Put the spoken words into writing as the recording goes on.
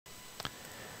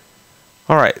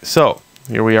Alright, so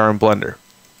here we are in Blender.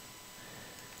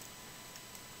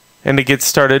 And to get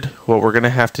started, what we're going to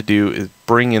have to do is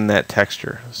bring in that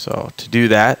texture. So to do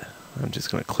that, I'm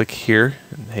just going to click here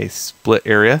in a split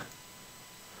area.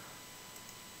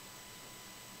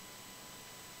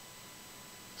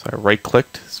 So I right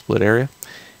clicked, split area,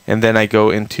 and then I go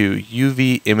into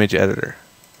UV image editor.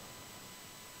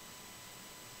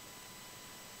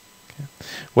 Okay.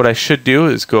 What I should do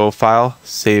is go File,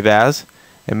 Save As,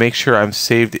 and make sure I'm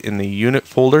saved in the unit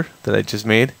folder that I just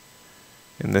made.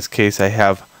 In this case I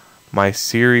have my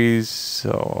series,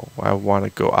 so I want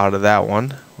to go out of that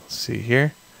one. Let's see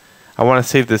here. I want to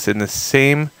save this in the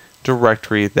same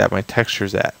directory that my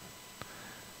texture's at.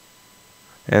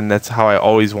 And that's how I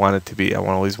always want it to be. I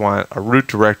always want a root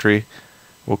directory.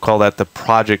 We'll call that the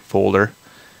project folder.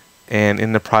 And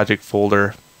in the project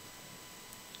folder,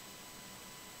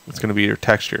 it's going to be your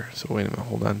texture. So wait a minute,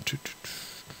 hold on.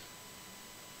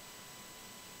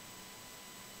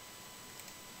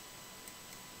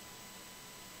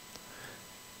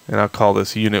 And I'll call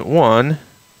this Unit 1.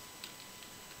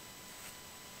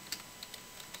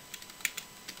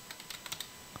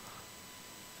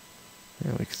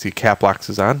 And we can see cap locks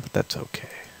is on, but that's okay.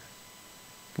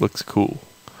 Looks cool.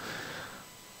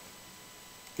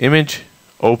 Image,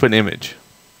 open image.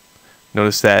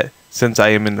 Notice that since I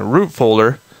am in the root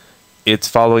folder, it's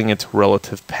following its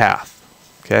relative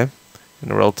path. Okay?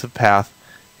 And the relative path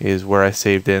is where I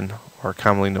saved in, or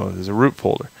commonly known as a root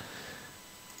folder.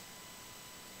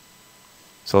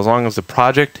 So as long as the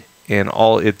project and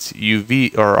all its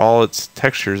UV or all its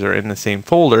textures are in the same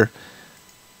folder,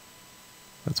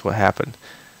 that's what happened.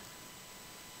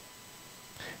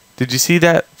 Did you see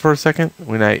that for a second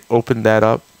when I opened that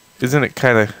up? Isn't it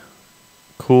kind of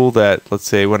cool that, let's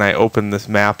say, when I open this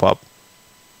map up,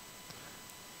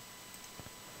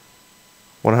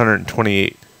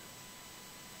 128.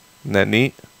 Isn't that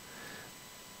neat?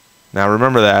 Now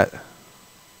remember that.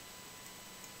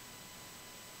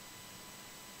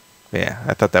 Yeah,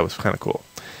 I thought that was kind of cool.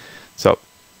 So,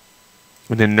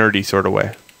 in a nerdy sort of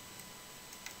way.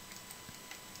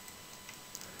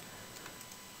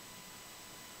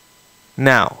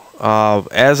 Now,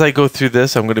 as I go through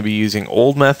this, I'm going to be using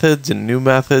old methods and new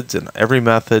methods and every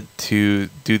method to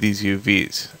do these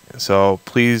UVs. So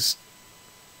please,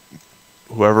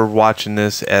 whoever watching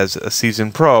this as a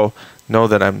seasoned pro, know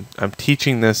that I'm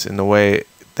teaching this in the way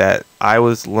that I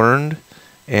was learned,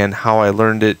 and how I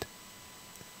learned it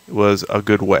was a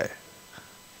good way.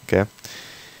 Okay?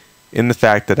 In the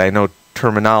fact that I know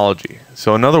terminology.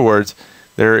 So in other words,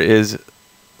 there is,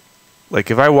 like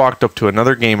if I walked up to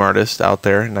another game artist out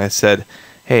there and I said,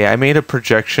 hey, I made a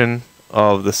projection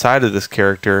of the side of this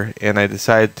character and I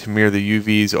decided to mirror the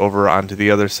UVs over onto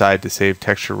the other side to save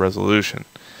texture resolution.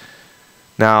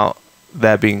 Now,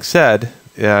 that being said,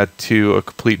 to a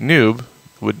complete noob,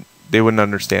 they wouldn't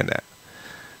understand that.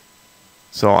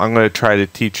 So I'm going to try to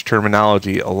teach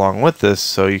terminology along with this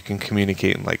so you can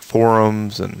communicate in like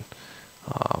forums and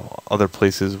other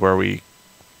places where we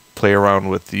play around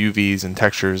with UVs and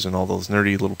textures and all those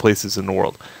nerdy little places in the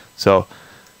world. So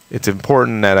it's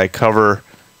important that I cover,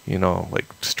 you know, like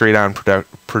straight on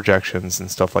projections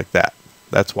and stuff like that.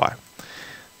 That's why.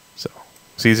 So,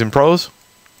 seasoned pros,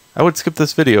 I would skip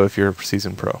this video if you're a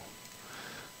seasoned pro.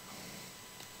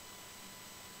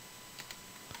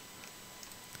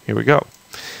 Here we go.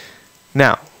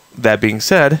 Now, that being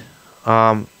said,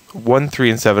 1,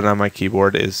 3, and 7 on my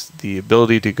keyboard is the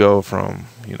ability to go from,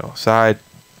 you know, side,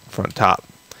 front, top.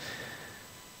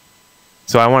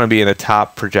 So I want to be in a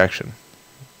top projection.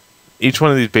 Each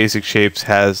one of these basic shapes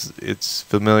has its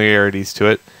familiarities to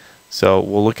it. So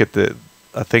we'll look at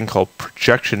a thing called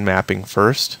projection mapping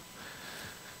first.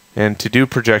 And to do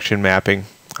projection mapping,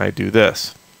 I do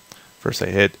this. First I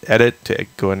hit edit to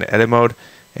go into edit mode,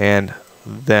 and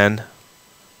then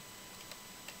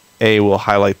A will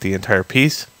highlight the entire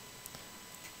piece.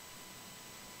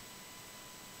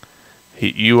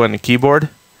 Hit U on the keyboard,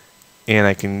 and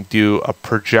I can do a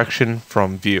projection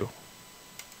from view.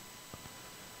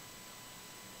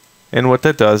 And what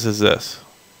that does is this.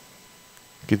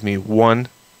 Gives me one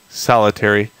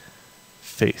solitary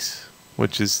face,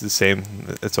 which is the same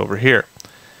that's over here.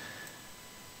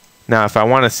 Now if I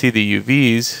want to see the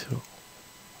UVs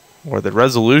or the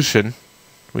resolution,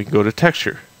 we can go to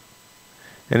texture.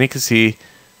 And you can see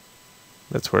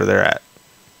that's where they're at.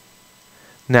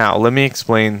 Now let me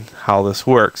explain how this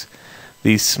works.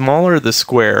 The smaller the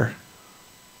square,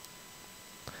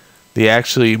 the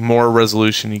actually more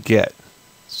resolution you get.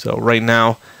 So right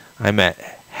now I'm at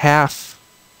half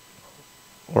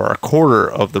or a quarter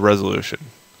of the resolution.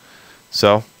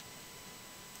 So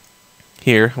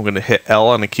here I'm going to hit L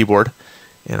on the keyboard,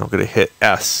 and I'm going to hit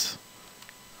S.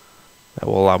 That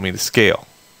will allow me to scale.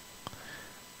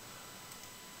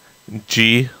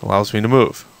 G allows me to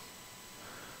move.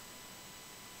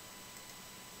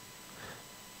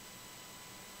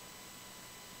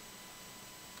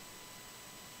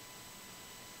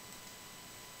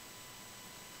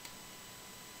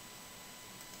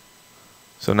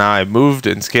 So now I moved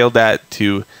and scaled that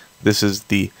to, this is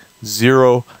the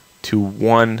 0 to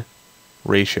 1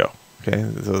 ratio.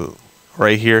 Okay, so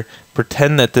right here,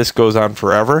 pretend that this goes on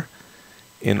forever.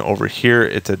 And over here,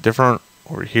 it's a different,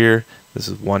 over here, this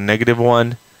is 1,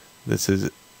 -1. This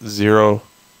is 0,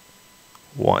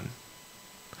 1.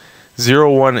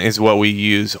 0, 1 is what we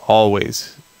use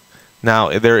always. Now,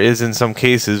 there is in some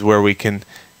cases where we can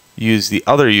use the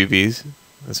other UVs,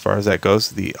 as far as that goes,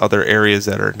 the other areas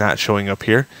that are not showing up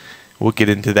here. We'll get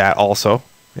into that also,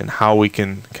 and how we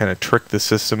can kind of trick the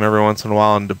system every once in a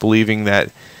while into believing that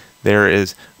there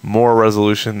is more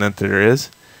resolution than there is.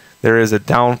 There is a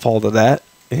downfall to that,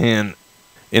 and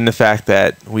in the fact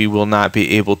that we will not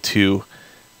be able to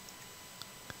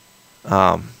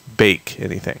bake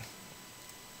anything.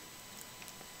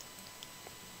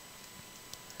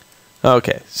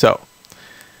 Okay, so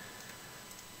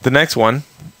the next one,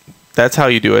 that's how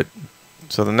you do it.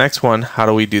 So the next one, how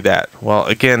do we do that? Well,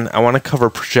 again, I want to cover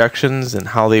projections and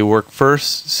how they work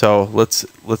first. So let's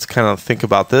kind of think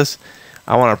about this.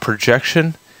 I want a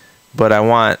projection, but I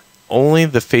want only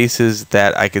the faces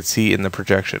that I could see in the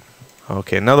projection.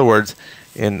 Okay, in other words,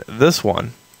 in this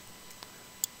one,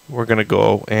 we're going to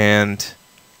go and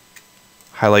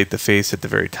highlight the face at the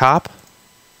very top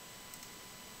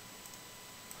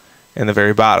and the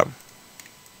very bottom.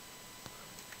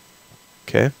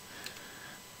 Okay,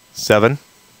 7.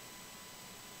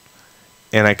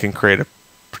 And I can create a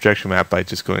projection map by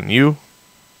just going U,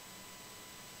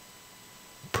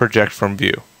 project from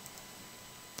view.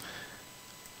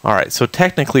 Alright, so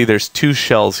technically there's 2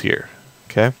 shells here.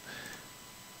 Okay,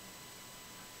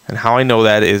 and how I know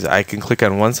that is I can click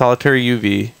on one solitary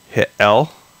UV, hit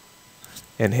L,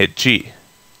 and hit G.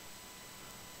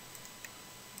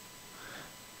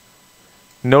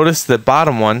 Notice the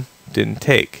bottom one didn't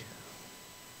take.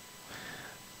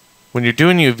 When you're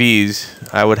doing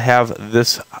UVs, I would have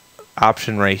this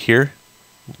option right here,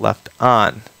 left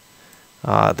on.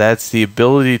 That's the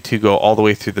ability to go all the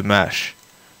way through the mesh.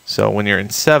 So when you're in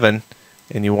 7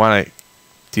 and you want to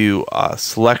do a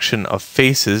selection of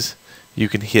faces, you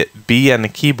can hit B on the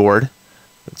keyboard.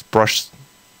 It's brush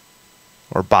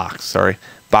or box, sorry,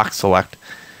 box select.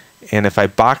 And if I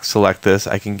box select this,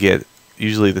 I can get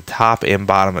usually the top and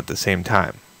bottom at the same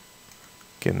time.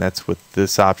 Again, that's with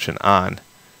this option on.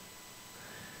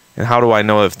 And how do I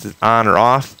know if it's on or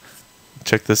off?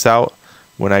 Check this out.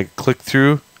 When I click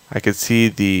through, I could see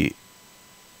the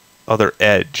other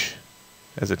edge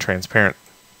as a transparent.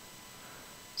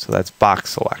 So that's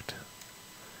box select.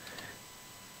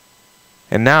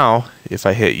 And now, if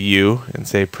I hit U and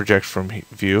say project from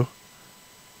view,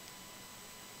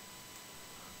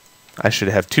 I should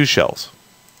have 2 shells.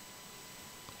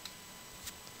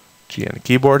 G on the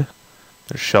keyboard.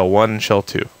 There's shell 1 and shell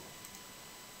 2.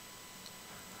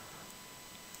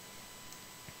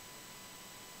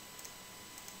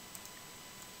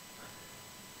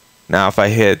 Now if I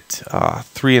hit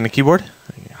 3 on the keyboard,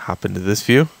 I can hop into this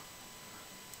view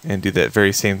and do that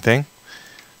very same thing.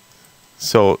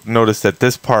 So notice that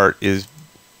this part is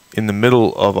in the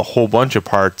middle of a whole bunch of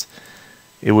parts.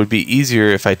 It would be easier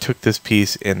if I took this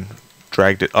piece and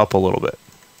dragged it up a little bit.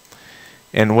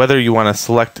 And whether you want to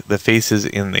select the faces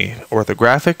in the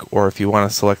orthographic or if you want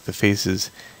to select the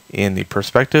faces in the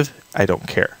perspective, I don't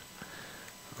care.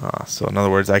 So in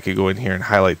other words, I could go in here and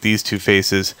highlight these 2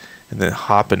 faces and then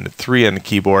hop into 3 on the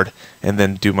keyboard and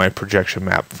then do my projection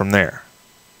map from there.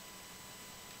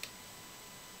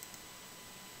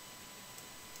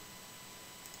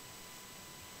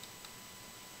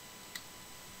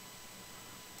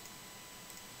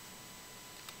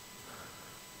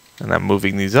 And I'm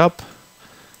moving these up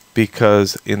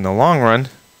because in the long run,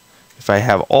 if I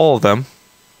have all of them,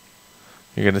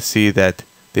 you're going to see that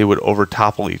they would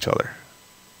overtopple each other.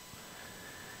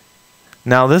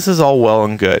 Now this is all well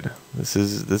and good. This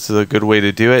is a good way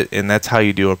to do it, and that's how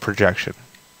you do a projection.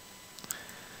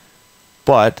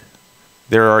 But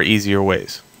there are easier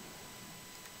ways.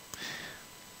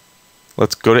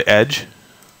 Let's go to Edge,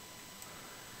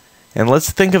 and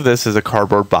let's think of this as a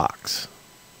cardboard box.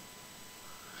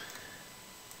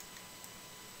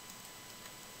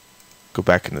 Go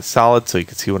back into Solid so you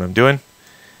can see what I'm doing.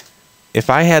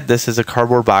 If I had this as a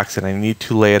cardboard box and I need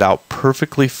to lay it out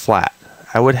perfectly flat,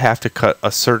 I would have to cut a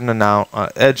certain amount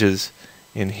of edges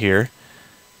in here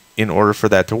in order for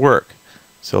that to work.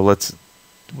 So let's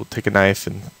we'll take a knife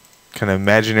and kind of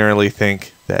imaginarily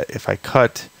think that if I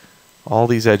cut all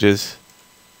these edges,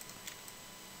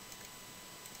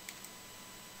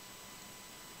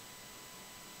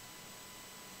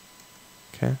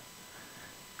 okay,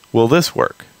 will this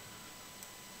work?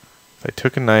 If I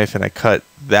took a knife and I cut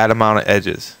that amount of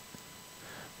edges,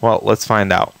 well, let's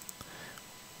find out.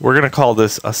 We're going to call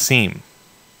this a seam.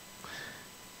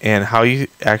 And how you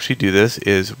actually do this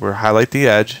is we'll highlight the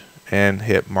edge and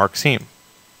hit mark seam.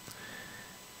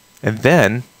 And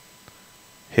then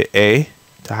hit A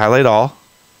to highlight all,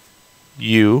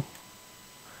 U,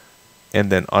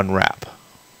 and then unwrap.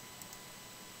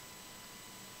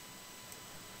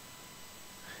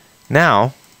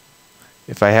 Now,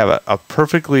 if I have a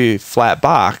perfectly flat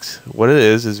box, what it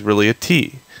is really a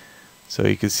T. So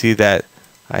you can see that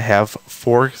I have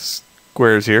 4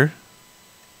 squares here.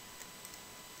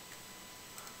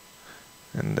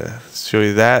 And to show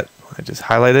you that, I just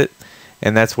highlight it,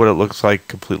 and that's what it looks like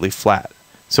completely flat.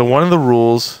 So one of the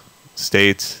rules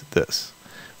states this: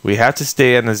 we have to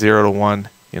stay on the 0 to 1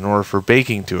 in order for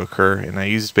baking to occur, and I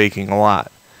use baking a lot.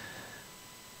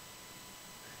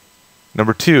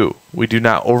 Number 2, we do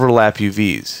not overlap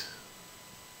UVs.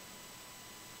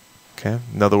 Okay?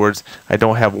 In other words, I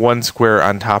don't have one square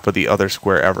on top of the other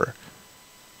square ever.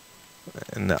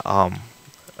 And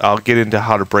I'll get into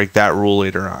how to break that rule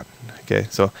later on. Okay,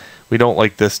 so we don't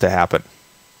like this to happen.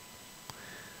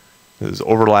 This is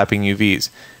overlapping UVs.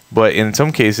 But in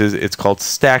some cases, it's called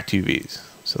stacked UVs.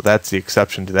 So that's the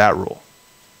exception to that rule.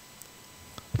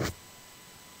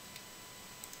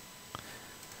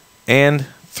 And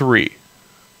 3,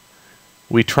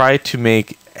 we try to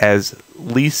make as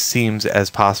least seams as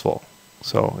possible.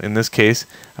 So in this case,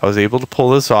 I was able to pull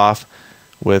this off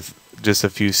with just a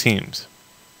few seams.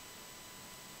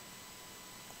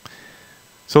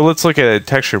 So let's look at a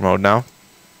texture mode now.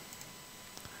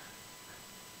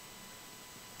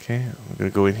 Okay, I'm going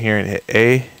to go in here and hit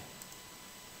A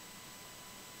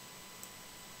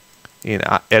in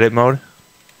edit mode.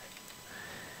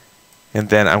 And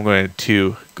then I'm going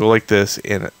to go like this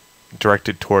and direct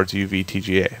it towards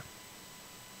UVTGA.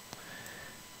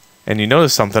 And you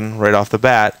notice something right off the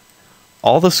bat.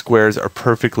 All the squares are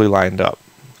perfectly lined up.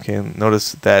 Okay,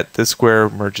 notice that this square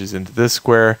merges into this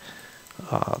square.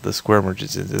 The square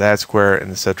merges into that square,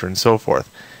 and etc. and so forth.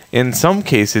 In some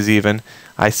cases even,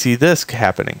 I see this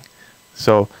happening.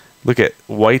 So look at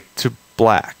white to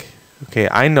black. Okay,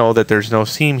 I know that there's no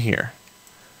seam here.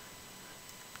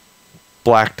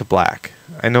 Black to black.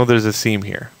 I know there's a seam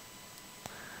here.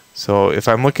 So if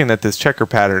I'm looking at this checker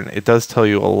pattern, it does tell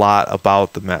you a lot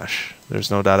about the mesh. There's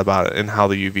no doubt about it, and how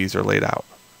the UVs are laid out.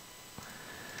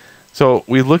 So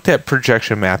we looked at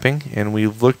projection mapping, and we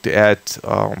looked at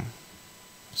a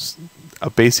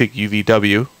basic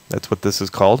UVW. That's what this is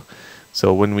called.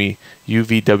 So when we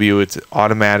UVW, it's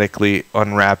automatically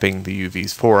unwrapping the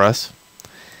UVs for us.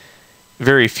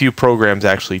 Very few programs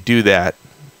actually do that,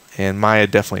 and Maya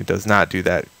definitely does not do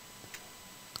that.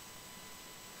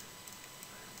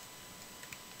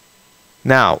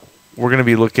 Now, we're going to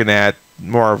be looking at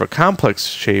more of a complex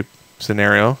shape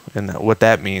scenario and what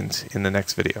that means in the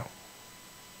next video.